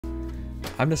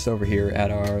I'm just over here at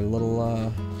our little,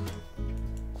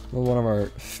 one of our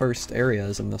first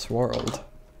areas in this world.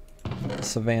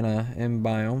 Savannah M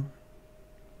biome.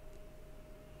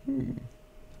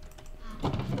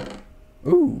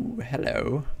 Ooh,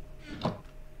 hello.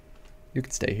 You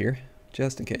can stay here,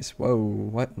 just in case. Whoa,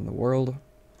 what in the world?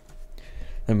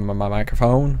 My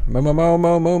microphone. My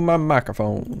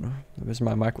microphone. Is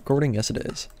my mic recording? Yes, it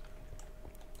is.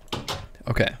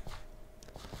 Okay.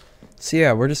 So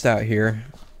yeah, we're just out here.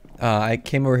 I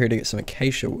came over here to get some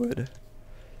acacia wood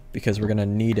because we're gonna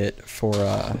need it for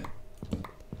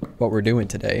what we're doing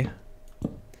today.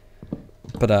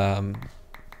 But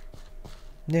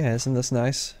yeah, isn't this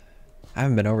nice? I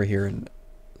haven't been over here in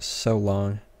so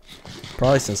long.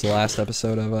 Probably since the last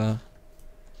episode of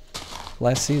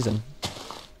last season.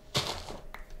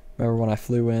 Remember when I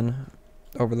flew in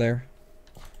over there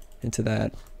into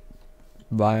that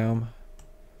biome?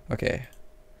 Okay.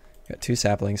 Got 2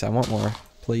 saplings. I want more,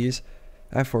 please.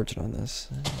 I have fortune on this.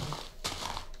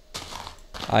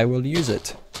 I will use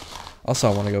it. Also,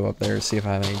 I want to go up there and see if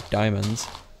I have any diamonds.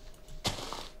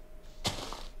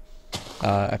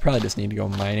 I probably just need to go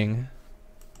mining.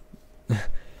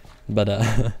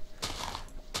 But,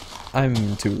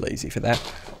 I'm too lazy for that.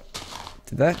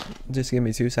 Did that just give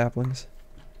me 2 saplings?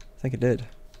 I think it did.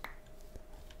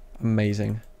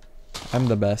 Amazing. I'm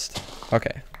the best.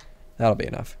 Okay. That'll be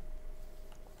enough.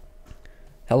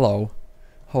 Hello.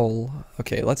 Hole.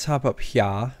 Okay, let's hop up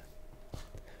here.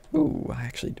 Ooh, I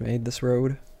actually made this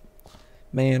road.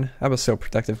 Man, I was so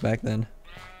protective back then.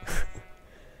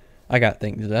 I got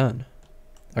things done.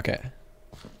 Okay.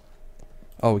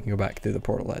 Oh, we can go back through the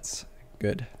portal. That's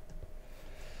good.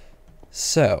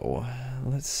 So,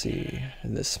 let's see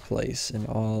this place in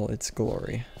all its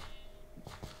glory.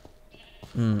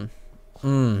 Oh,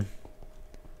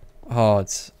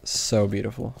 it's so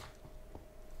beautiful.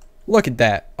 Look at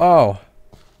that. Oh.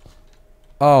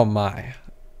 Oh my.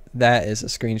 That is a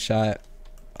screenshot.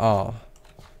 Oh.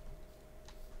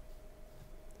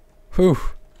 Whew.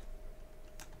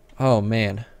 Oh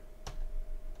man.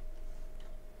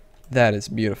 That is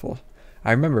beautiful.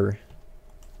 I remember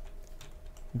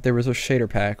there was a shader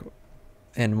pack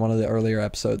in one of the earlier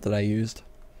episodes that I used.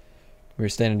 We were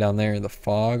standing down there and the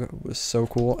fog was so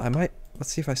cool. Let's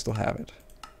see if I still have it.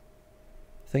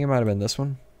 I think it might have been this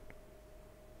one.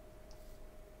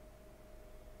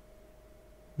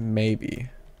 Maybe.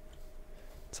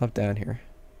 Let's hop down here.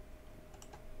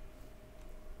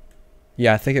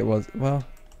 Yeah, I think it was. Well,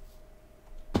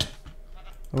 what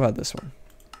about this one?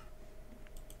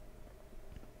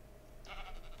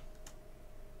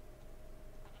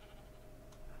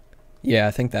 Yeah,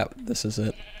 I think this is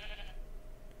it.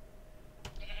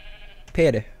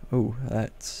 Pity. Ooh,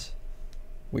 that's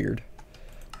weird.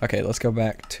 Okay, let's go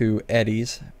back to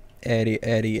Eddie's.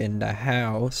 Eddie in the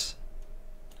house.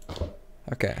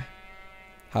 Okay.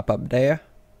 Hop up there.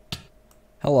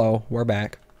 Hello, we're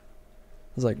back.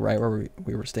 It was like right where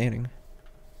we were standing.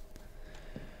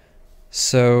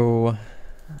 So,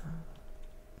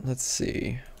 let's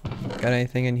see. Got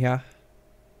anything in here?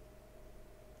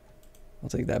 I'll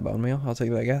take that bone meal, I'll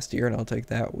take that gas steer, and I'll take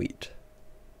that wheat.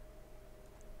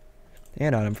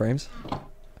 And item frames.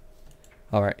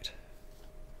 Alright.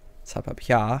 Let's hop up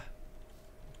here. I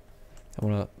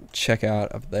want to check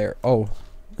out up there. Oh.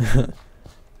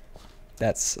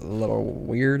 That's a little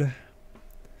weird.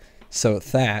 So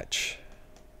thatch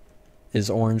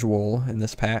is orange wool in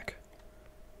this pack.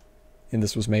 And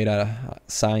this was made out of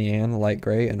cyan, light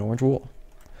gray, and orange wool.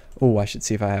 Oh, I should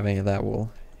see if I have any of that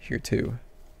wool here too.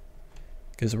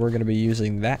 Because we're going to be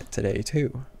using that today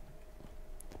too.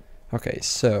 Okay,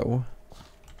 so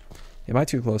am I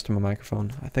too close to my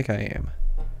microphone? I think I am.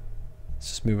 Let's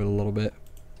just move it a little bit.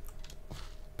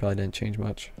 Probably didn't change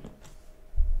much.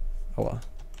 Oh well.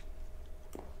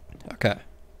 Okay.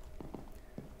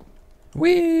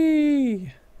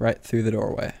 Whee! Right through the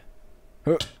doorway.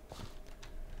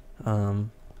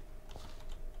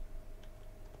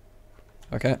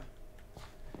 Okay.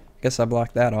 Guess I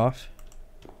blocked that off.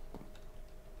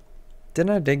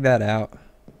 Didn't I dig that out?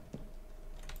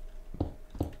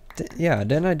 Yeah,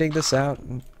 didn't I dig this out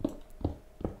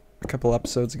a couple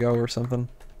episodes ago or something?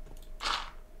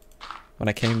 When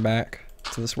I came back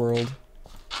to this world?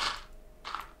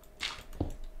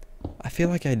 I feel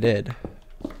like I did.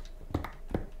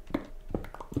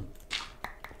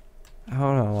 I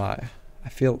don't know why. I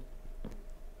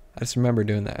just remember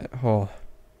doing that. Oh.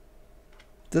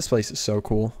 This place is so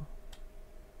cool.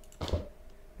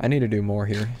 I need to do more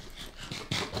here.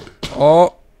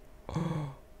 Oh!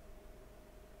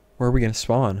 Where are we gonna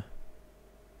spawn?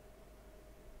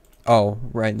 Oh,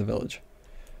 right in the village.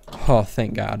 Oh,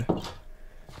 thank God.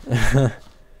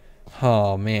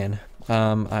 Oh man,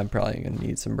 I'm probably gonna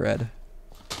need some bread.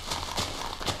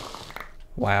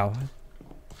 Wow,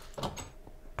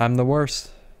 I'm the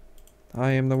worst.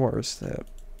 I am the worst at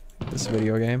this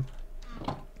video game.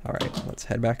 Alright, let's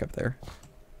head back up there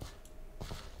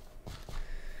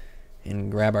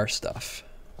and grab our stuff.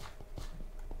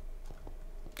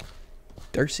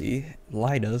 Darcy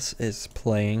Lidas is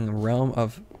playing Realm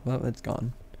of... well, it's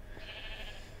gone.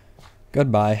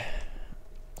 Goodbye.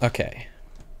 Okay.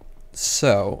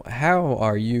 So, how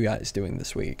are you guys doing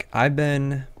this week? I've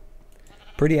been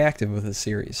pretty active with this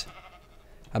series.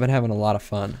 I've been having a lot of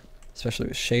fun, especially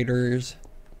with shaders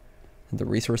and the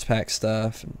resource pack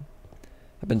stuff. And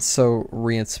I've been so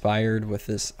re-inspired with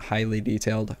this highly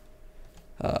detailed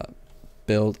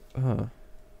build. I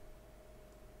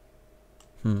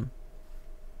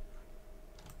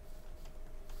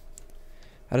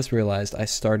just realized I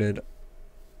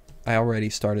already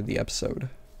started the episode.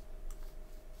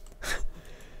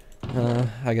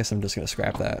 I guess I'm just gonna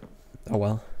scrap that. Oh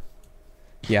well.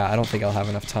 Yeah, I don't think I'll have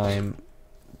enough time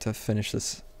to finish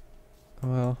this.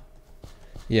 Well,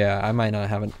 yeah, I might not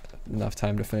have enough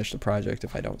time to finish the project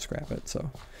if I don't scrap it,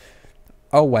 so.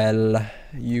 Oh well,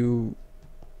 you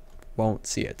won't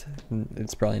see it.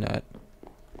 It's probably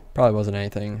wasn't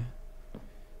anything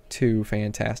too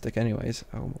fantastic anyways.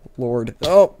 Oh lord.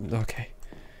 Oh, okay.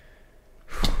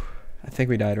 I think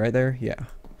we died right there. Yeah.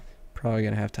 Probably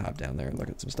gonna have to hop down there and look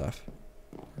at some stuff.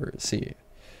 Or see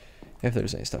if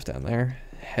there's any stuff down there.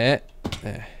 Heh.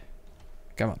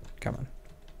 Come on, come on.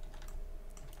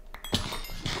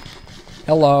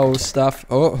 Hello, stuff.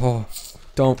 Oh,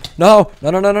 don't. No,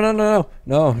 no, no, no, no, no, no,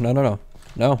 no, no, no, no,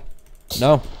 no,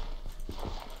 no.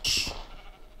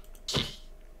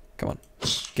 Come on,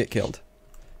 get killed.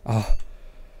 Oh,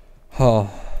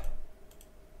 oh,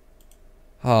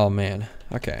 oh man.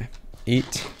 Okay,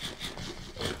 eat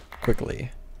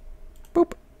quickly.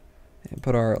 Boop, and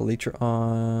put our elytra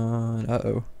on.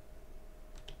 Uh-oh.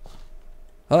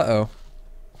 Uh-oh.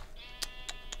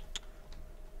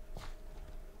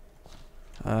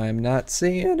 I'm not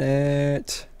seeing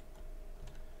it.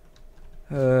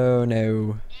 Oh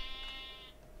no.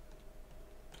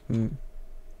 Am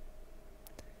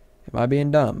I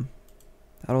being dumb?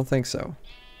 I don't think so.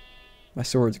 My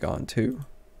sword's gone too.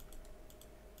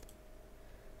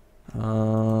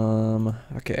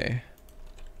 Okay.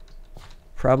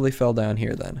 Probably fell down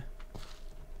here then.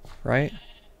 Right?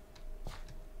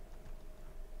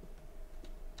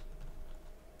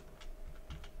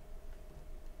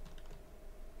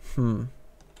 I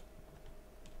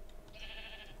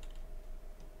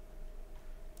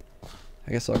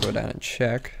guess I'll go down and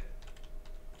check.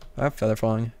 I have feather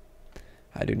falling.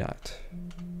 I do not.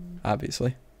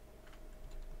 Obviously.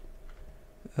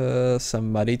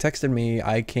 Somebody texted me.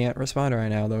 I can't respond right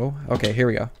now though. Okay, here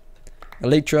we go.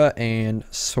 Elytra and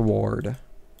sword.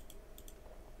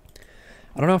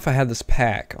 I don't know if I had this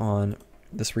pack on,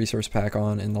 this resource pack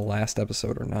on in the last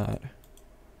episode or not.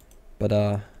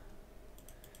 But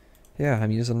yeah,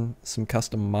 I'm using some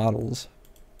custom models.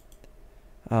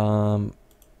 I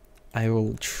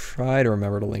will try to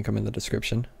remember to link them in the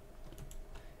description.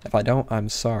 If I don't, I'm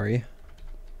sorry.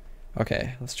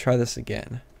 Okay, let's try this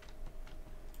again.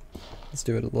 Let's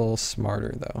do it a little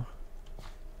smarter though.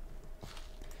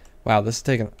 Wow, this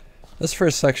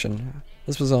first section,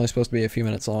 this was only supposed to be a few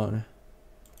minutes long.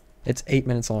 It's 8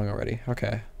 minutes long already.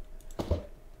 Okay.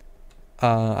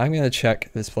 I'm gonna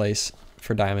check this place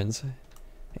for diamonds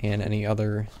and any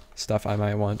other stuff I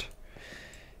might want.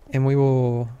 And we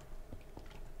will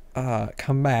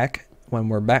come back when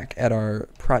we're back at our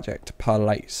project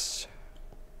place.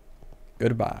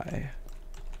 Goodbye.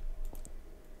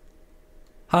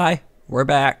 Hi, we're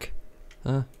back.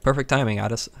 Perfect timing. I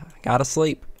gotta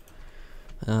sleep.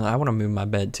 I want to move my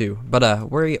bed too,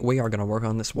 but we are gonna work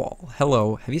on this wall.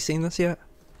 Hello, have you seen this yet?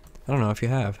 I don't know if you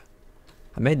have.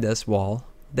 I made this wall,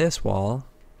 this wall,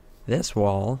 this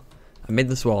wall. I made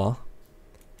this wall,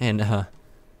 and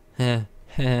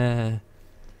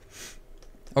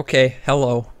okay,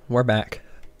 hello, we're back.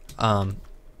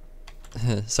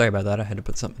 Sorry about that. I had to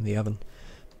put something in the oven,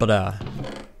 but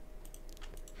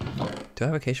do I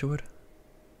have acacia wood?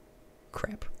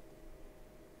 Crap,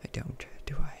 I don't.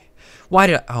 Do I? Why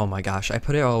did I? Oh my gosh, I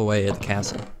put it all the way at the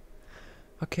castle.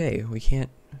 Okay, we can't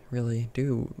really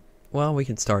do... Well, we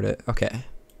can start it. Okay.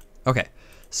 Okay,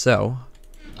 so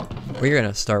we're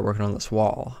gonna start working on this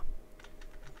wall.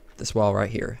 This wall right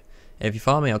here. And if you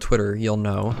follow me on Twitter, you'll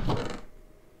know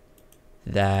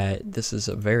that this is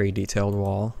a very detailed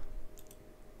wall.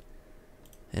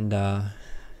 And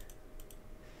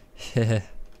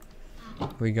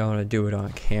we're gonna do it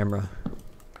on camera,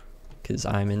 'cause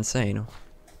I'm insane.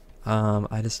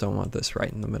 I just don't want this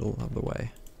right in the middle of the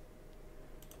way.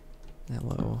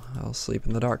 Hello, I'll sleep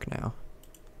in the dark now.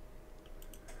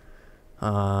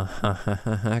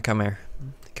 Come here.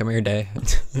 Come here, day.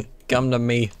 Come to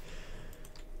me.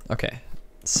 Okay,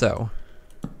 so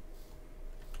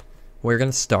we're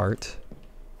gonna start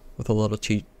with a little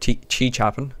chi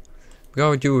chopping.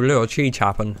 Go do a little chi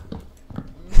chopping.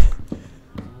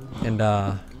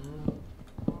 And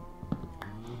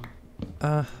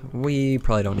we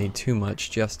probably don't need too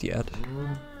much just yet.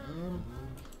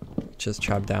 Just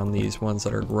chop down these ones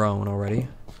that are grown already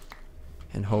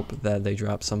and hope that they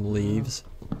drop some leaves.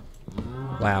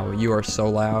 Wow, you are so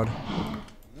loud.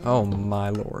 Oh my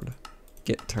lord.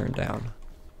 Get turned down.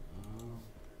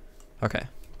 Okay.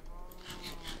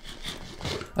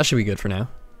 That should be good for now.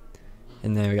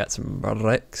 And then we got some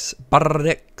bricks.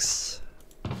 Bricks.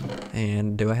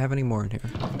 And do I have any more in here?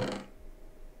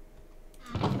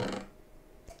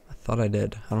 I thought I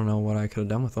did. I don't know what I could have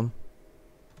done with them.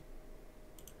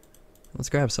 Let's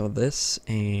grab some of this,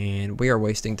 and we are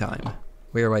wasting time.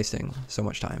 We are wasting so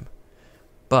much time.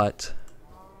 But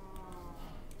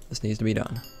this needs to be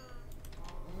done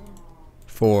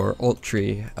for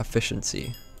ultra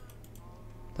efficiency.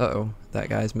 Uh-oh, that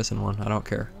guy's missing one. I don't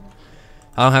care.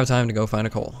 I don't have time to go find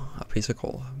a piece of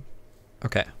coal.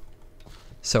 Okay.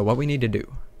 So what we need to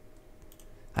do,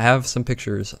 I have some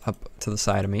pictures up to the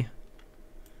side of me.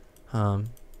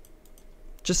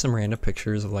 Just some random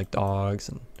pictures of like dogs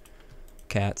and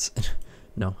cats.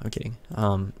 No, I'm kidding.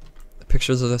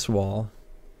 Pictures of this wall.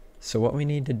 So what we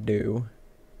need to do,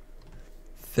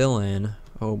 fill in,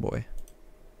 oh boy.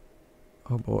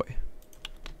 Oh boy.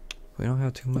 We don't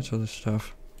have too much of this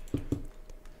stuff,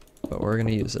 but we're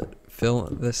gonna use it. Fill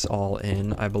this all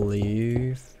in, I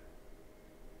believe.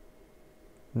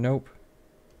 Nope.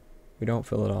 We don't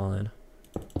fill it all in.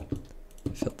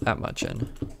 Fill that much in.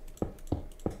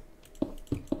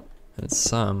 And it's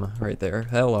some right there.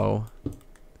 Hello.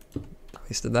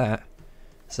 Wasted that.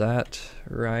 Is that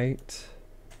right?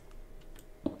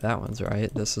 That one's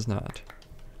right. This is not.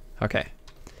 Okay.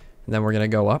 And then we're gonna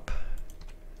go up.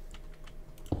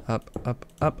 Up, up,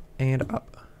 up, and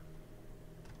up.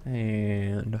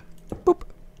 And boop.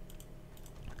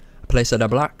 Place the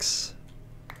blocks.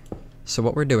 So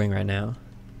what we're doing right now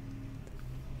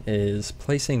is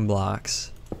placing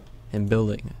blocks and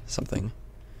building something.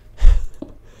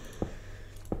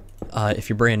 If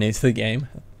you're brand new to the game,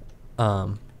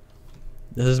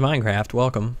 this is Minecraft.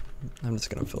 Welcome. I'm just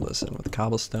gonna fill this in with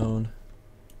cobblestone.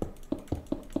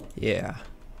 Yeah.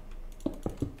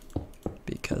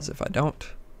 Because if I don't,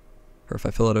 or if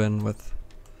I fill it in with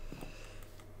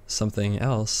something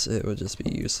else, it would just be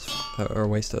useless or a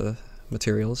waste of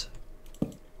materials.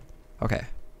 Okay.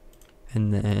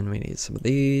 And then we need some of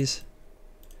these.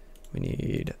 We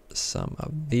need some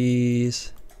of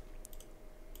these.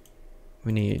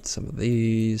 We need some of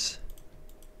these.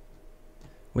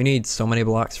 We need so many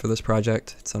blocks for this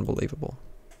project. It's unbelievable.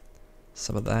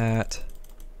 Some of that.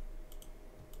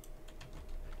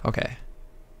 Okay.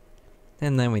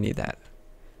 And then we need that.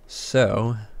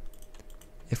 So,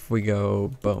 if we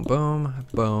go boom, boom,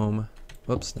 boom.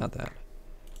 Whoops, not that.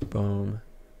 Boom.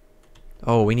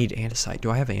 Oh, we need andesite.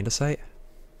 Do I have andesite?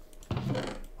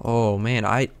 Oh, man,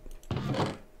 I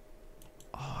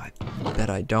bet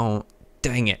I don't.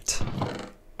 Dang it.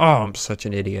 Oh, I'm such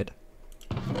an idiot.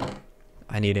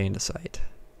 I need andesite.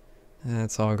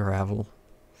 It's all gravel.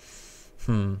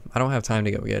 I don't have time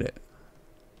to go get it.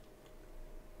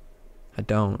 I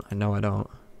don't. I know I don't.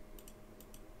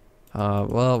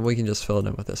 Well, we can just fill it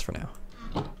in with this for now.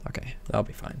 Okay, that'll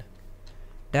be fine.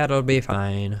 That'll be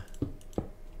fine.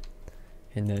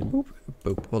 And then boop,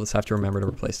 boop. We'll just have to remember to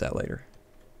replace that later.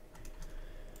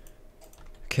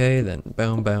 Okay, then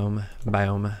boom, boom,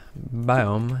 boom,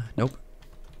 boom. Nope.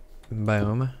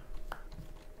 Boom.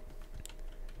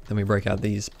 Then we break out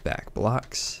these back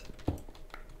blocks.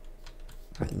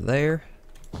 Right there.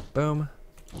 Boom,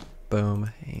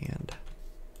 boom, and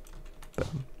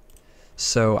boom.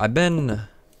 So I've been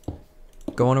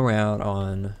going around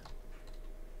on,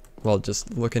 well,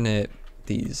 just looking at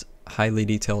these highly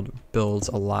detailed builds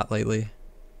a lot lately.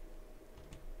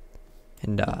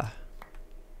 And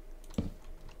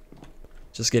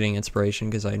just getting inspiration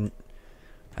because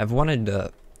I've wanted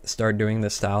to start doing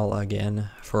this style again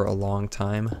for a long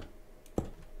time.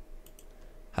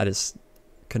 I just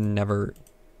could never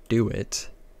do it.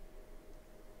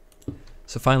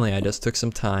 So finally I just took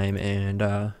some time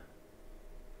and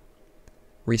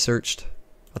researched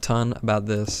a ton about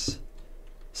this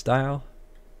style,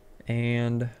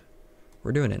 and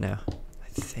we're doing it now. I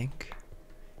think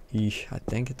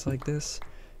it's like this.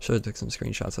 Should have took some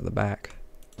screenshots of the back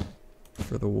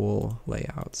for the wool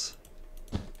layouts.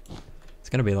 It's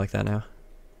gonna be like that now.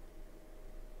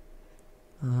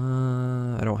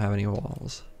 I don't have any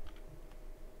walls.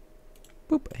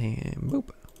 Boop and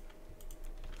boop.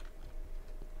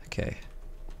 Okay.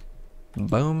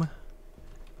 Boom.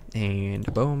 And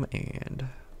a boom and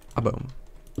a boom.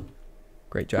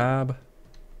 Great job.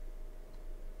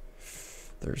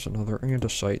 There's another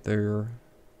andesite there.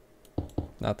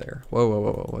 Not there. Whoa, whoa,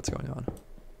 whoa, whoa. What's going on?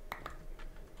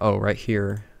 Oh, right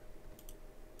here.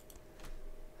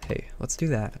 Hey, let's do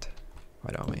that.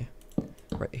 Why don't we?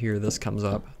 Right here, this comes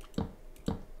up.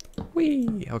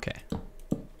 Whee! Okay.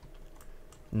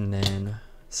 And then,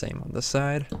 same on this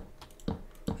side.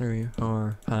 3,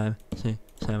 4, 5, 6,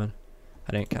 7.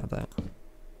 I didn't count that.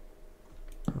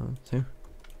 1, 2.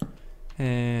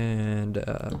 And,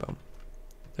 boom.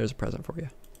 There's a present for you.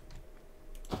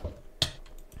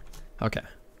 Okay.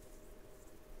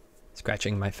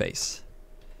 Scratching my face.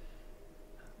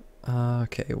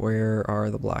 Okay, where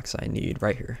are the blocks I need?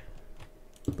 Right here.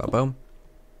 Boom.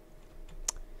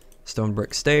 Stone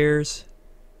brick stairs.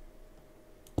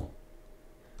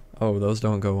 Oh, those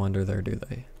don't go under there, do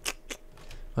they?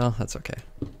 Well, that's okay.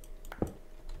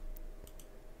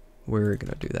 We're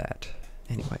gonna do that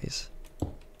anyways.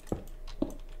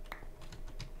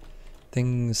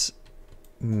 Things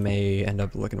may end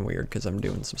up looking weird because I'm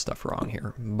doing some stuff wrong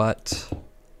here, but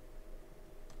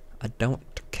I don't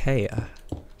care.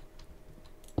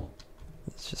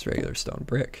 It's just regular stone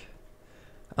brick.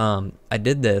 I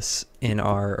did this in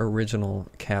our original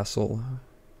castle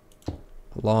a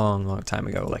long time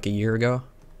ago, like a year ago.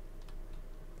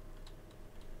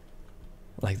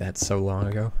 Like, that's so long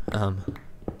ago.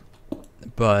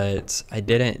 But I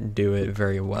didn't do it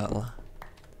very well.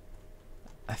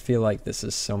 I feel like this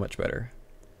is so much better.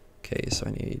 Okay, so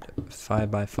I need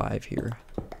 5 by 5 here.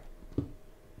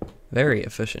 Very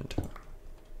efficient.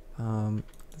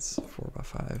 That's 4 by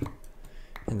 5.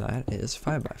 And that is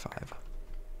 5 by 5.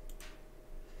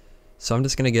 So I'm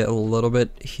just gonna get a little bit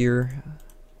here.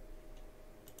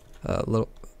 A little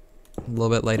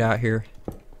bit laid out here.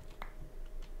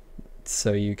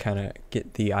 So you kind of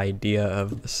get the idea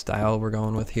of the style we're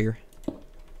going with here.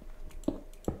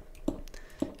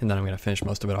 And then I'm going to finish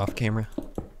most of it off camera,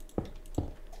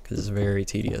 because it's very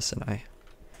tedious, and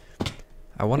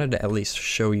I wanted to at least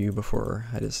show you before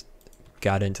I just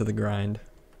got into the grind.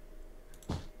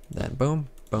 Then boom,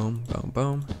 boom, boom,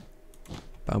 boom,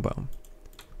 boom, boom.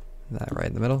 That right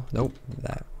in the middle. Nope,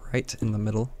 that right in the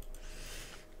middle.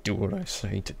 Do what I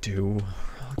say to do,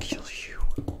 or I'll kill you.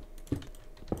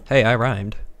 Hey, I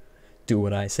rhymed. Do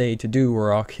what I say to do,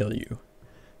 or I'll kill you.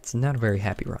 It's not a very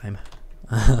happy rhyme.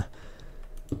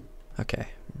 Okay,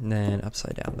 and then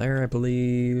upside down there, I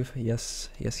believe. Yes,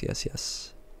 yes, yes,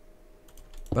 yes.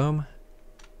 Boom.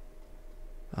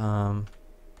 Boom.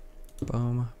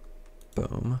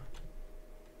 Boom.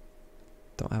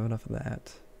 Don't have enough of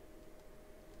that.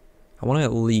 I want to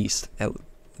at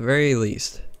the very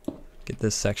least, get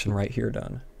this section right here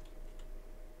done.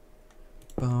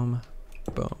 Boom.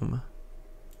 Boom.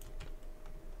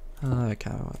 I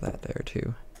kind of want that there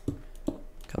too.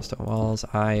 Custom walls.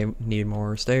 I need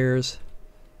more stairs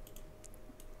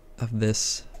of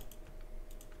this.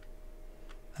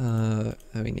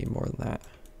 We need more than that.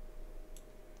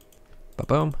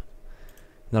 Ba-boom.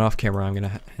 Then off camera, I'm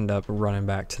gonna end up running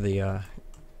back to the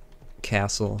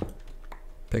castle,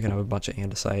 picking up a bunch of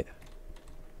andesite.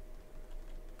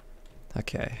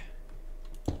 Okay.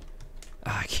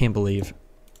 I can't believe.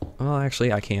 Well,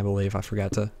 actually, I can't believe I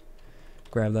forgot to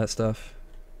grab that stuff.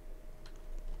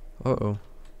 Uh-oh.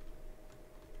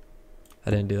 I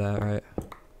didn't do that right.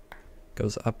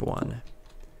 Goes up 1.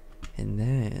 And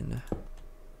then...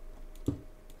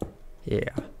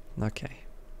 yeah. Okay.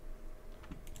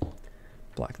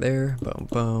 Block there. Boom,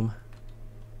 boom.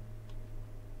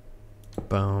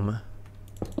 Boom.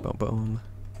 Boom, boom.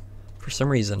 For some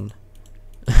reason,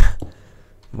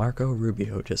 Marco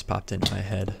Rubio just popped into my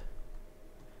head.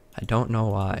 I don't know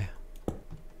why.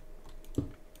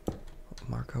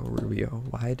 Marco Rubio.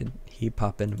 Why did he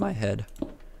pop into my head?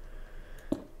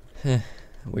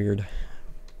 Weird.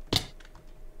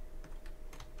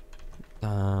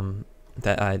 I'm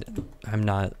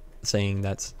not saying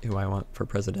that's who I want for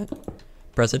president.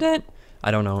 President? I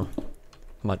don't know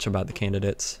much about the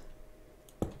candidates,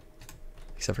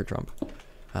 except for Trump.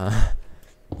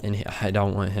 And I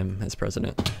don't want him as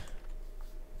president.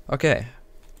 Okay,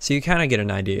 so you kind of get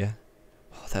an idea.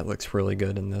 Oh, that looks really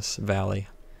good in this valley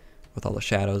with all the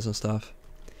shadows and stuff.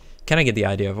 Kind of get the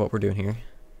idea of what we're doing here.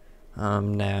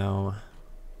 Now,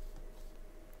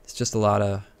 it's just a lot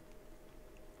of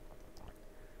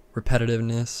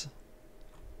repetitiveness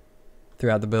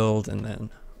throughout the build, and then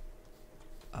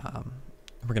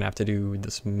we're gonna have to do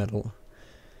this middle.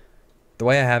 The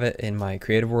way I have it in my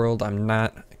creative world, I'm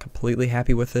not completely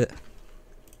happy with it,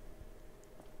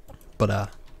 but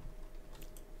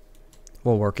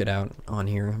we'll work it out on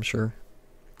here, I'm sure.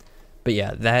 But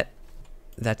yeah,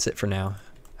 that's it for now.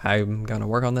 I'm gonna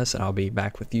work on this and I'll be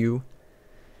back with you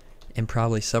in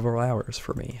probably several hours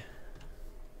for me,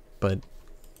 but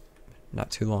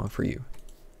not too long for you.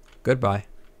 Goodbye.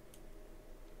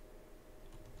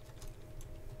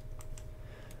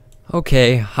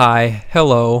 Okay, hi,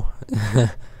 hello.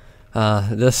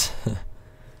 This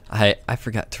I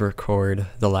forgot to record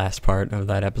the last part of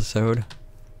that episode,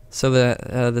 so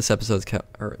that this episode,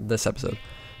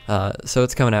 so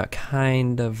it's coming out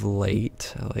kind of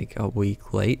late, like a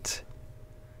week late.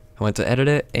 I went to edit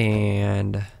it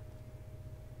and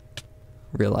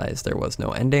realized there was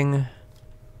no ending,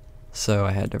 so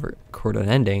I had to record an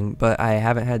ending, but I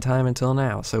haven't had time until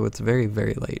now, so it's very,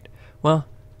 very late. Well,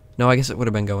 no, I guess it would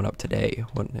have been going up today,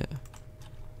 wouldn't it?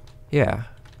 Yeah,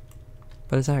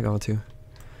 but it's not going to.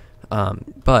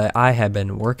 But I have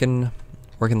been working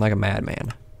like a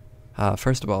madman.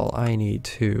 First of all, I need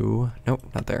to, nope,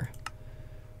 not there.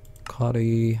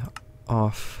 Cloudy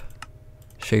off,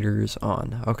 shaders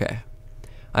on. Okay,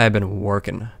 I have been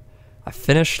working. I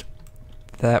finished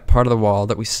that part of the wall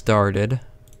that we started,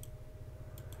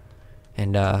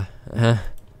 and well,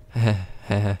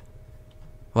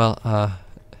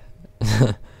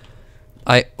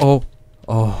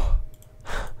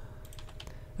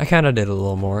 I kind of did a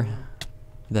little more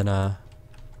than oh,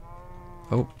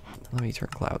 let me turn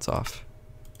clouds off.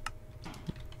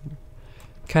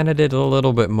 Kind of did a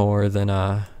little bit more than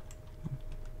I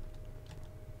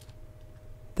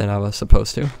was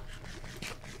supposed to.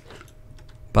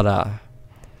 But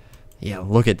yeah,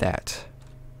 look at that.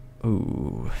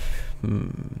 Ooh.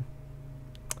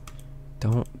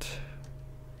 Don't.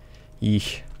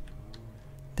 Yeesh.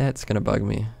 That's gonna bug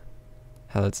me.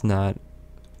 How that's not.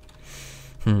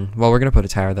 Well, we're gonna put a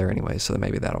tower there anyway, so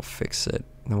maybe that'll fix it.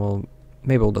 And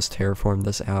maybe we'll just terraform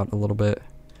this out a little bit.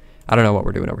 I don't know what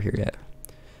we're doing over here yet.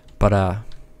 But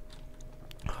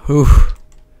whew,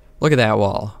 look at that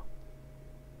wall.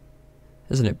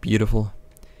 Isn't it beautiful?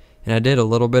 And I did a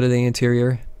little bit of the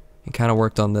interior and kind of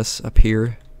worked on this up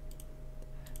here.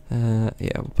 Yeah,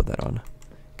 we'll put that on.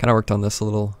 Kind of worked on this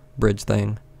little bridge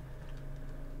thing.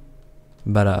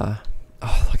 But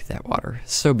oh, look at that water.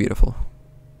 So beautiful.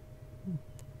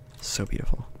 So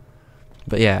beautiful.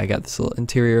 But yeah, I got this little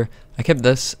interior. I kept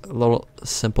this a little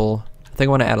simple. I think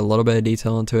I want to add a little bit of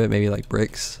detail into it, maybe like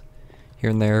bricks here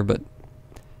and there, but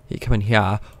you come in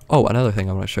here. Oh, another thing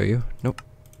I want to show you. Nope.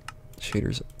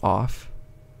 Shaders off.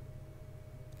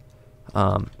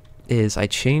 Is I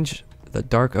changed the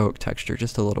dark oak texture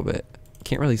just a little bit.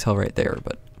 Can't really tell right there,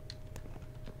 but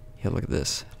yeah, look at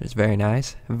this. It's very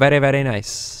nice. Very, very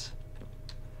nice.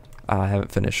 I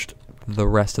haven't finished the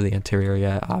rest of the interior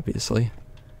yet, obviously,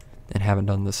 and haven't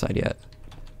done this side yet,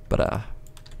 but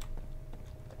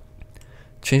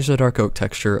changed the dark oak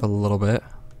texture a little bit,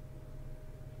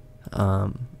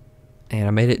 and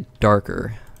I made it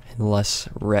darker and less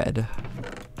red.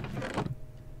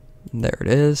 There it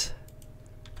is.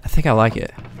 I think I like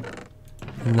it.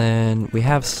 And then we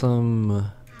have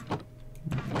some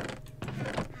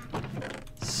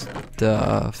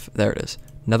stuff. There it is.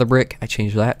 Another brick. I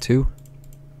changed that too.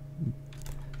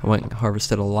 I went and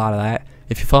harvested a lot of that.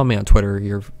 If you follow me on Twitter,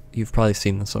 you've probably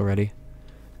seen this already.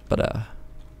 But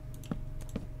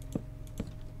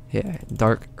yeah,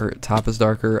 top is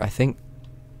darker. I think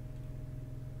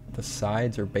the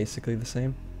sides are basically the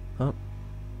same. Huh?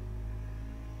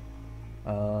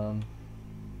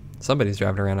 Somebody's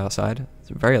driving around outside. It's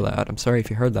very loud. I'm sorry if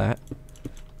you heard that.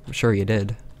 I'm sure you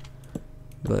did.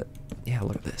 But yeah,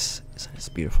 look at this. Isn't this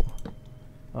beautiful?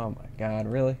 Oh my god,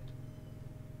 really?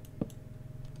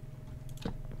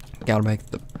 Gotta make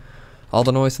all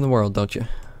the noise in the world, don't you?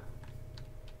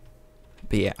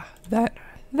 But yeah, that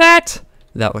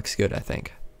looks good, I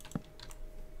think.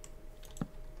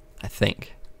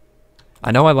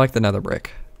 I know I like the nether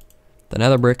brick. The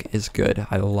nether brick is good.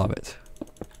 I love it.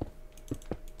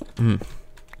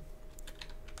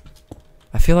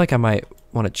 I feel like I might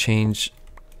want to change.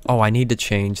 Oh, I need to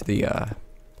change the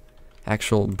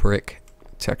actual brick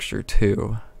texture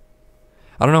too.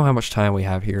 I don't know how much time we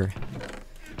have here,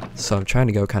 so I'm trying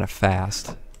to go kind of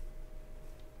fast.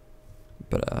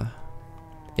 But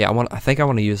yeah, I think I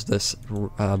want to use this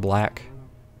black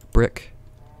brick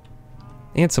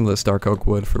and some of this dark oak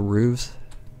wood for roofs.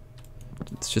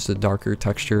 It's just a darker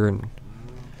texture, and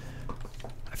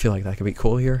I feel like that could be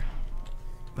cool here.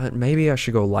 But maybe I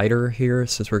should go lighter here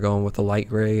since we're going with the light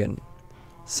gray and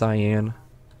cyan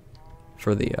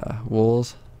for the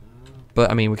wools. But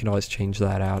I mean, we can always change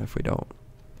that out if we don't.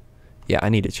 Yeah, I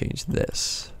need to change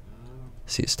this.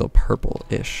 See, it's still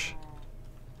purple-ish.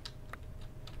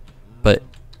 But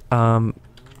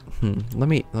let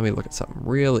me look at something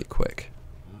really quick.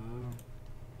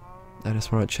 I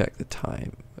just want to check the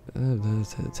time.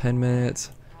 10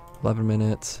 minutes, 11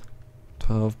 minutes,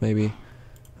 12 maybe,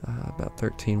 about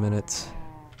 13 minutes.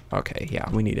 Okay, yeah,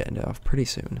 we need to end it off pretty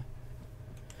soon.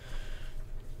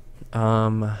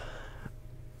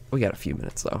 We got a few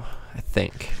minutes though, I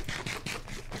think.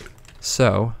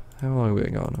 So, how long have we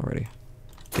been going already?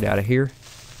 Get out of here.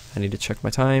 I need to check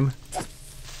my time.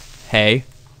 Hey.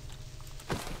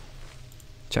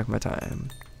 Check my time.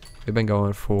 We've been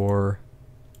going for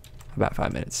about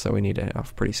 5 minutes, so we need to end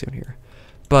off pretty soon here.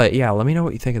 But yeah, let me know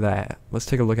what you think of that. Let's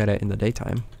take a look at it in the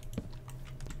daytime.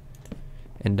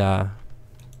 And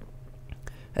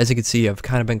as you can see, I've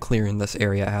kind of been clearing this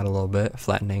area out a little bit,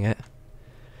 flattening it.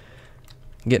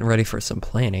 Getting ready for some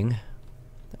planning.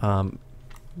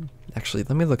 Actually,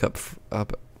 let me look up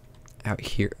out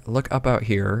here. Look up out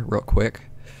here real quick.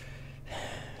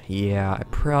 Yeah, I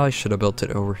probably should have built it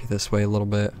over this way a little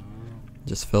bit.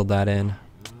 Just filled that in.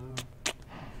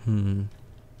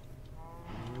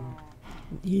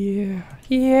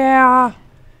 Yeah.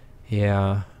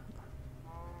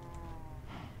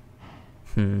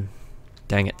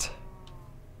 Dang it.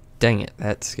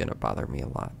 That's gonna bother me a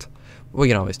lot. We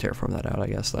can always terraform that out, I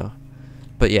guess, though.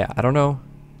 But yeah, I don't know.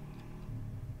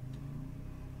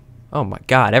 Oh my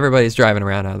god, everybody's driving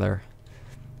around out there.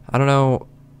 I don't know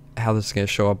how this is going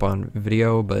to show up on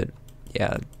video, but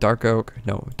yeah, dark oak,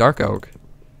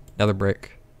 another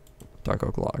brick, dark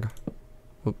oak log.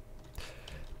 Oop.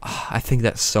 I think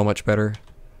that's so much better.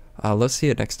 Let's see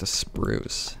it next to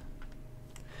spruce.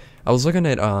 I was looking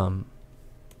at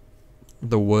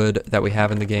the wood that we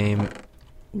have in the game,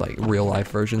 like real life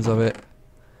versions of it,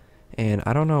 and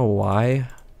I don't know why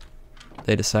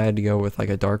they decided to go with like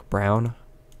a dark brown.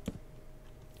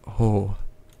 Oh,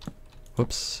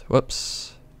 whoops.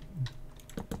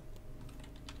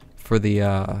 For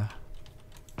the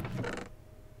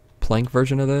plank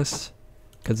version of this,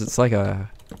 because it's like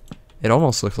it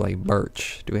almost looks like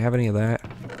birch. Do we have any of that?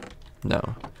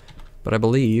 No, but I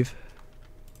believe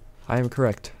I am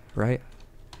correct, right?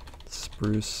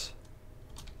 Spruce,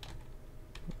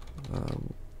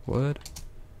 wood,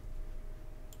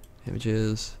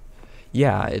 images.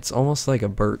 Yeah, it's almost like a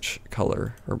birch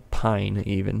color, or pine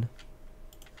even.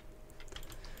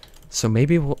 So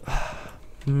maybe we'll...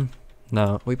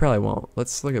 no, we probably won't.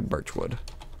 Let's look at birchwood.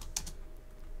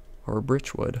 Or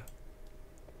birchwood.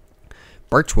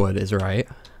 Birchwood is right.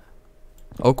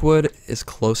 Oakwood is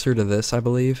closer to this, I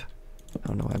believe. I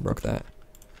don't know why I broke that.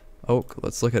 Oak,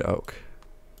 let's look at oak.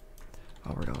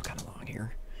 Oh, we're going kind of long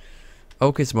here.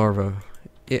 Oak is more of a...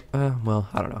 well,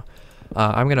 I don't know.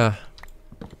 I'm gonna...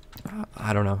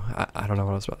 I don't know. I don't know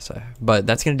what I was about to say. But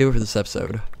that's going to do it for this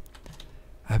episode.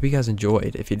 I hope you guys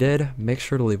enjoyed. If you did, make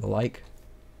sure to leave a like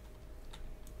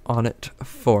on it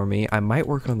for me. I might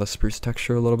work on the spruce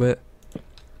texture a little bit.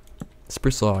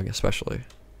 Spruce log especially.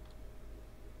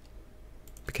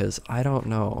 Because I don't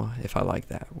know if I like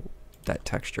that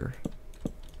texture.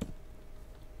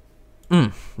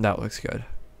 That looks good.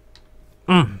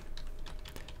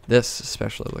 This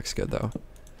especially looks good though.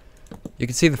 You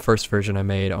can see the first version I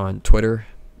made on Twitter.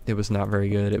 It was not very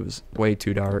good. It was way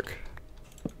too dark.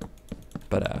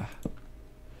 But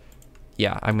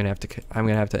yeah, I'm gonna have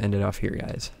to end it off here,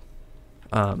 guys.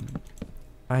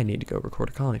 I need to go record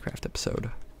a Colonycraft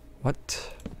episode.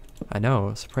 What? I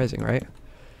know, surprising, right?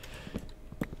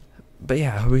 But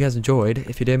yeah, I hope you guys enjoyed.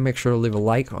 If you did, make sure to leave a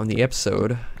like on the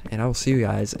episode, and I will see you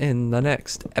guys in the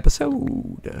next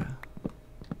episode.